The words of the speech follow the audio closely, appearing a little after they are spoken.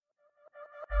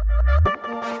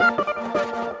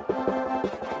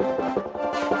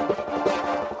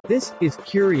This is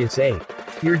Curious Ape,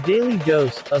 your daily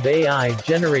dose of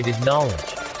AI-generated knowledge.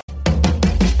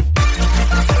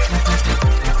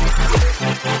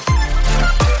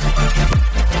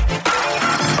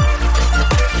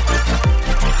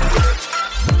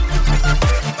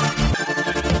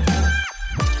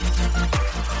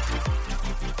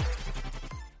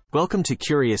 Welcome to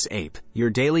Curious Ape, your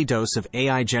daily dose of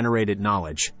AI-generated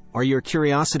knowledge. Are your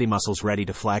curiosity muscles ready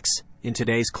to flex? In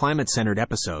today's climate-centered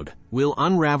episode, we'll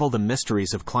unravel the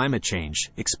mysteries of climate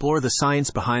change, explore the science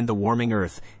behind the warming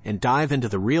Earth, and dive into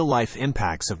the real-life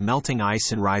impacts of melting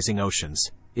ice and rising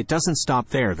oceans. It doesn't stop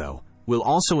there, though. We'll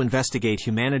also investigate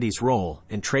humanity's role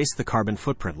and trace the carbon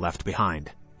footprint left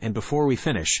behind. And before we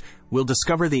finish, we'll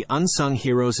discover the unsung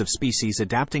heroes of species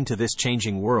adapting to this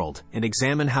changing world and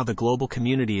examine how the global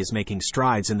community is making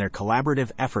strides in their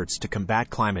collaborative efforts to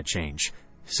combat climate change.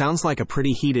 Sounds like a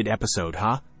pretty heated episode,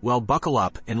 huh? Well, buckle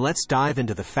up and let's dive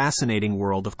into the fascinating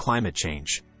world of climate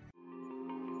change.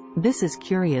 This is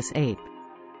Curious Ape.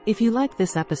 If you like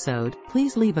this episode,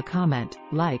 please leave a comment,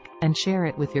 like, and share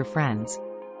it with your friends.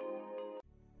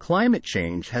 Climate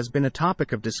change has been a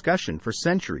topic of discussion for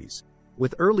centuries,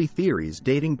 with early theories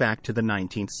dating back to the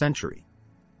 19th century.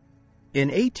 In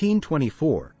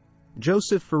 1824,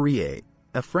 Joseph Fourier,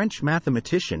 a French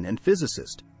mathematician and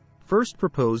physicist, first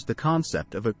proposed the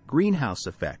concept of a greenhouse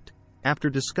effect after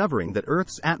discovering that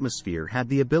Earth's atmosphere had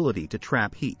the ability to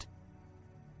trap heat.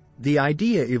 The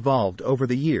idea evolved over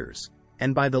the years,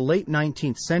 and by the late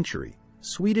 19th century,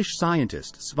 Swedish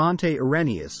scientist Svante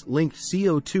Arrhenius linked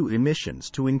CO2 emissions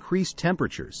to increased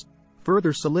temperatures,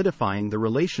 further solidifying the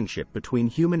relationship between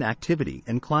human activity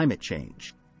and climate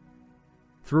change.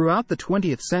 Throughout the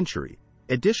 20th century,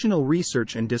 additional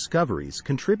research and discoveries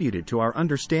contributed to our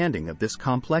understanding of this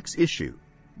complex issue,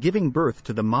 giving birth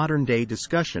to the modern-day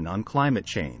discussion on climate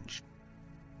change.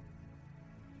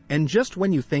 And just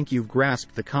when you think you've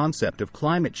grasped the concept of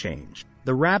climate change,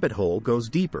 the rabbit hole goes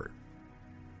deeper.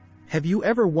 Have you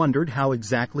ever wondered how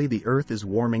exactly the Earth is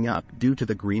warming up due to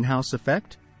the greenhouse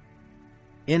effect?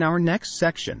 In our next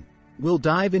section, we'll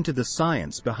dive into the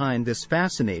science behind this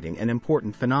fascinating and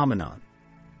important phenomenon.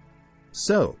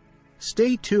 So,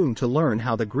 stay tuned to learn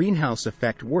how the greenhouse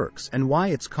effect works and why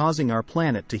it's causing our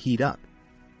planet to heat up.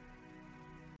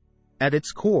 At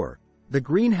its core, the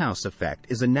greenhouse effect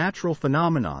is a natural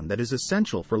phenomenon that is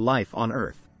essential for life on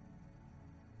Earth.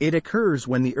 It occurs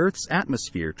when the Earth's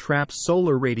atmosphere traps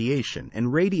solar radiation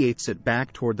and radiates it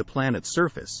back toward the planet's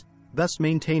surface, thus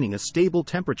maintaining a stable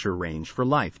temperature range for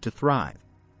life to thrive.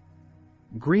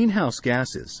 Greenhouse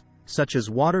gases, such as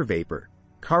water vapor,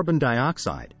 carbon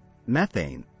dioxide,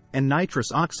 methane, and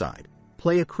nitrous oxide,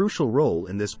 play a crucial role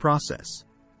in this process.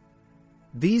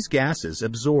 These gases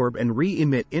absorb and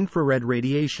re-emit infrared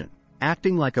radiation,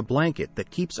 acting like a blanket that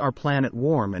keeps our planet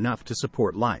warm enough to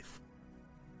support life.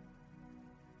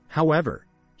 However,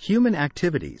 human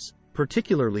activities,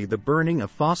 particularly the burning of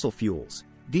fossil fuels,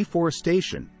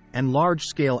 deforestation, and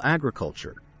large-scale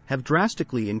agriculture, have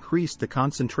drastically increased the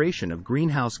concentration of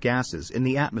greenhouse gases in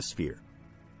the atmosphere.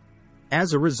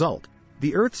 As a result,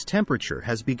 the Earth's temperature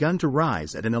has begun to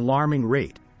rise at an alarming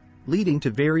rate, leading to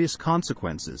various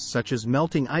consequences such as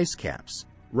melting ice caps,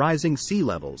 rising sea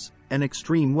levels, and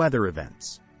extreme weather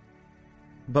events.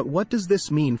 But what does this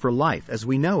mean for life as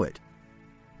we know it?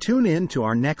 Tune in to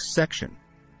our next section,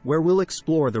 where we'll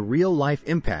explore the real-life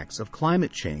impacts of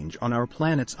climate change on our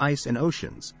planet's ice and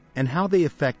oceans, and how they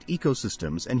affect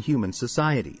ecosystems and human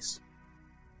societies.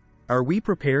 Are we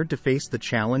prepared to face the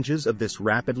challenges of this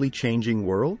rapidly changing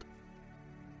world?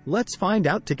 Let's find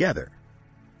out together.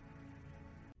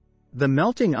 The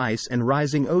melting ice and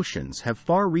rising oceans have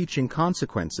far-reaching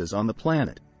consequences on the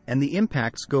planet, and the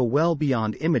impacts go well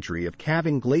beyond imagery of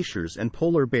calving glaciers and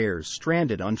polar bears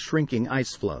stranded on shrinking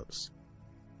ice floes.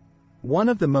 One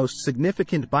of the most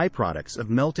significant byproducts of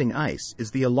melting ice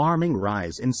is the alarming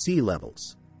rise in sea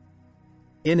levels.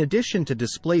 In addition to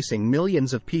displacing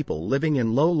millions of people living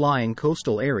in low-lying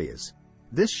coastal areas,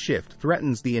 this shift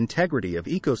threatens the integrity of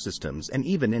ecosystems and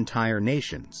even entire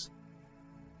nations.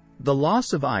 The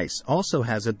loss of ice also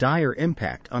has a dire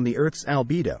impact on the Earth's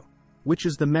albedo, which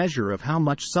is the measure of how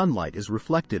much sunlight is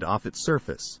reflected off its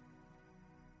surface.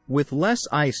 With less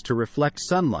ice to reflect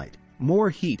sunlight, more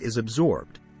heat is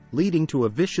absorbed, leading to a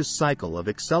vicious cycle of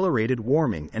accelerated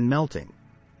warming and melting.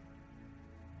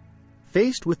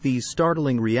 Faced with these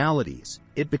startling realities,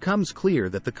 it becomes clear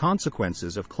that the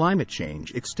consequences of climate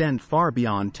change extend far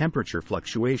beyond temperature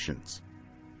fluctuations.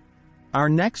 Our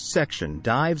next section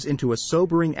dives into a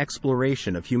sobering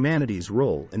exploration of humanity's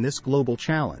role in this global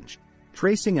challenge,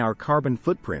 tracing our carbon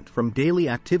footprint from daily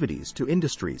activities to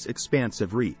industry's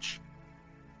expansive reach.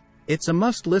 It's a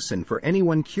must-listen for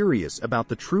anyone curious about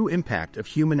the true impact of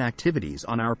human activities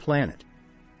on our planet.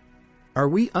 Are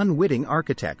we unwitting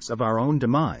architects of our own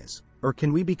demise, or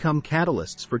can we become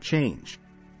catalysts for change?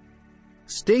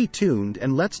 Stay tuned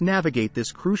and let's navigate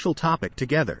this crucial topic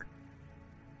together.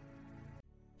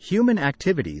 Human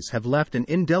activities have left an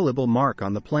indelible mark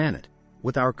on the planet,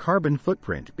 with our carbon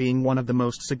footprint being one of the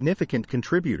most significant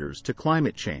contributors to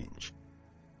climate change.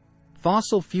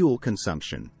 Fossil fuel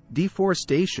consumption,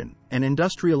 deforestation, and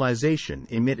industrialization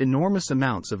emit enormous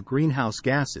amounts of greenhouse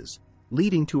gases,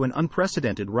 leading to an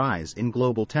unprecedented rise in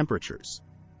global temperatures.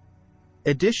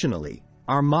 Additionally,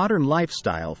 our modern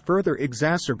lifestyle further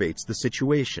exacerbates the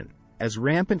situation, as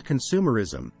rampant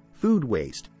consumerism, food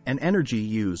waste, and energy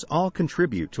use all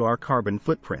contribute to our carbon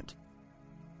footprint.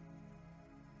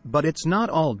 But it's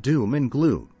not all doom and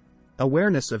gloom.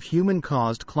 Awareness of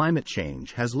human-caused climate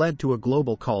change has led to a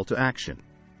global call to action.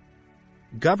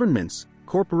 Governments,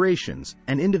 corporations,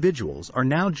 and individuals are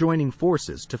now joining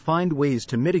forces to find ways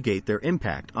to mitigate their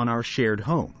impact on our shared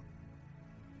home.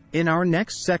 In our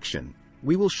next section,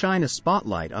 we will shine a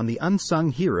spotlight on the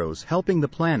unsung heroes helping the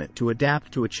planet to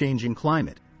adapt to a changing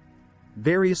climate.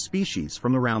 Various species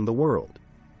from around the world.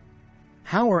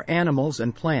 How are animals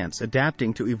and plants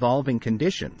adapting to evolving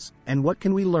conditions, and what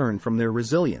can we learn from their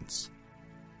resilience?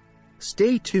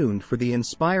 Stay tuned for the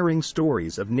inspiring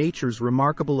stories of nature's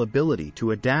remarkable ability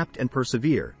to adapt and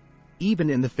persevere,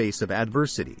 even in the face of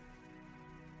adversity.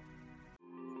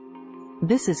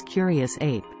 This is Curious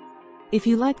Ape. If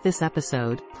you like this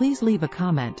episode, please leave a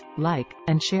comment, like,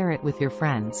 and share it with your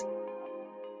friends.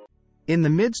 In the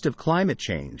midst of climate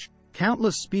change,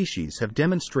 countless species have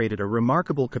demonstrated a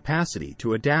remarkable capacity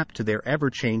to adapt to their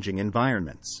ever-changing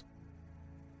environments.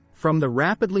 From the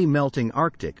rapidly melting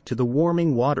Arctic to the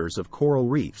warming waters of coral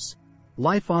reefs,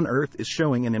 life on Earth is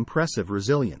showing an impressive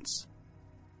resilience.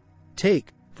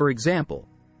 Take, for example,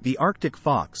 the Arctic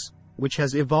fox, which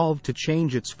has evolved to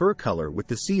change its fur color with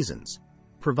the seasons,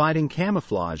 providing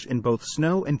camouflage in both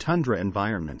snow and tundra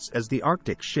environments as the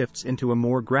Arctic shifts into a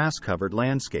more grass-covered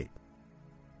landscape.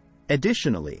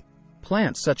 Additionally,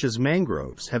 plants such as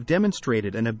mangroves have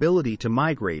demonstrated an ability to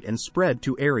migrate and spread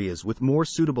to areas with more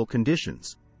suitable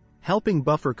conditions, helping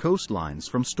buffer coastlines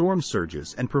from storm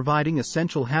surges and providing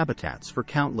essential habitats for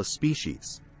countless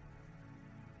species.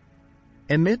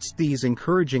 Amidst these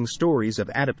encouraging stories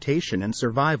of adaptation and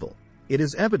survival, it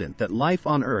is evident that life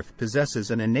on Earth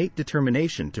possesses an innate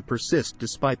determination to persist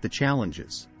despite the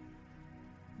challenges.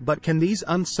 But can these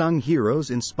unsung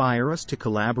heroes inspire us to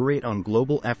collaborate on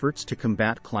global efforts to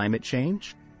combat climate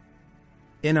change?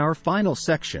 In our final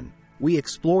section, we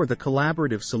explore the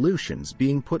collaborative solutions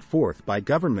being put forth by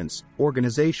governments,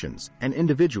 organizations, and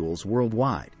individuals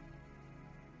worldwide.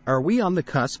 Are we on the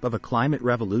cusp of a climate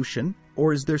revolution,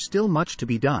 or is there still much to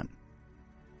be done?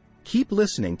 Keep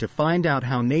listening to find out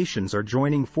how nations are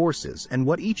joining forces and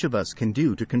what each of us can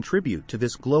do to contribute to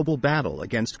this global battle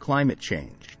against climate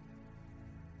change.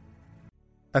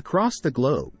 Across the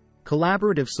globe,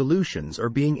 collaborative solutions are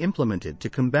being implemented to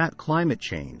combat climate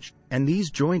change, and these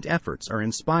joint efforts are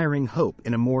inspiring hope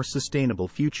in a more sustainable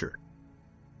future.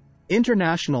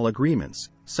 International agreements,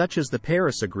 such as the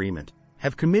Paris Agreement,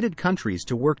 have committed countries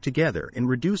to work together in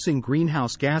reducing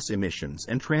greenhouse gas emissions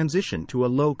and transition to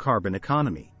a low-carbon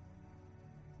economy.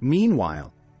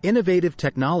 Meanwhile, innovative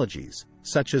technologies,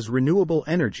 such as renewable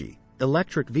energy,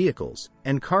 electric vehicles,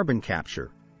 and carbon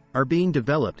capture, are being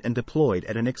developed and deployed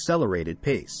at an accelerated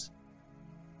pace.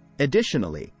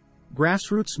 Additionally,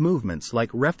 grassroots movements like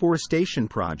reforestation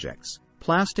projects,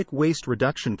 plastic waste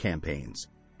reduction campaigns,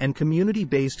 and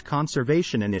community-based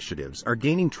conservation initiatives are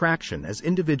gaining traction as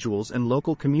individuals and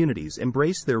local communities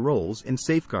embrace their roles in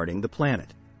safeguarding the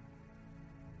planet.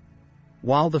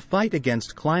 While the fight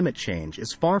against climate change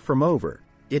is far from over,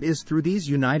 it is through these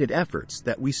united efforts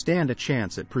that we stand a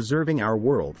chance at preserving our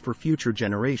world for future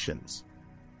generations.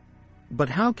 But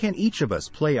how can each of us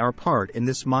play our part in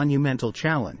this monumental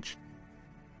challenge?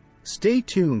 Stay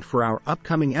tuned for our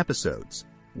upcoming episodes,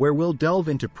 where we'll delve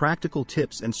into practical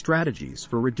tips and strategies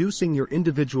for reducing your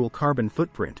individual carbon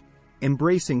footprint,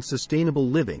 embracing sustainable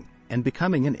living, and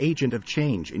becoming an agent of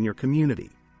change in your community.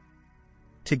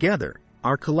 Together,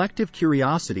 our collective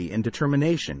curiosity and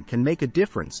determination can make a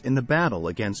difference in the battle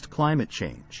against climate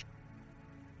change.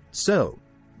 So,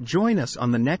 join us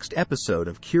on the next episode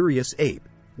of Curious Ape,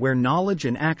 where knowledge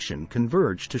and action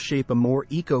converge to shape a more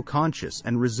eco-conscious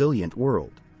and resilient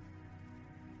world.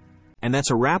 And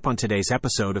that's a wrap on today's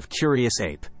episode of Curious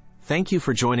Ape. Thank you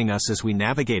for joining us as we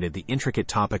navigated the intricate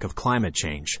topic of climate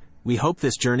change. We hope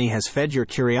this journey has fed your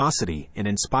curiosity and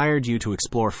inspired you to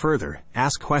explore further,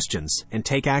 ask questions, and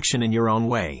take action in your own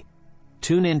way.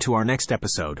 Tune in to our next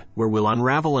episode, where we'll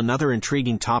unravel another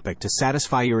intriguing topic to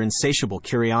satisfy your insatiable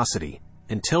curiosity.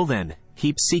 Until then,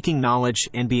 keep seeking knowledge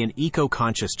and be an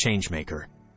eco-conscious changemaker.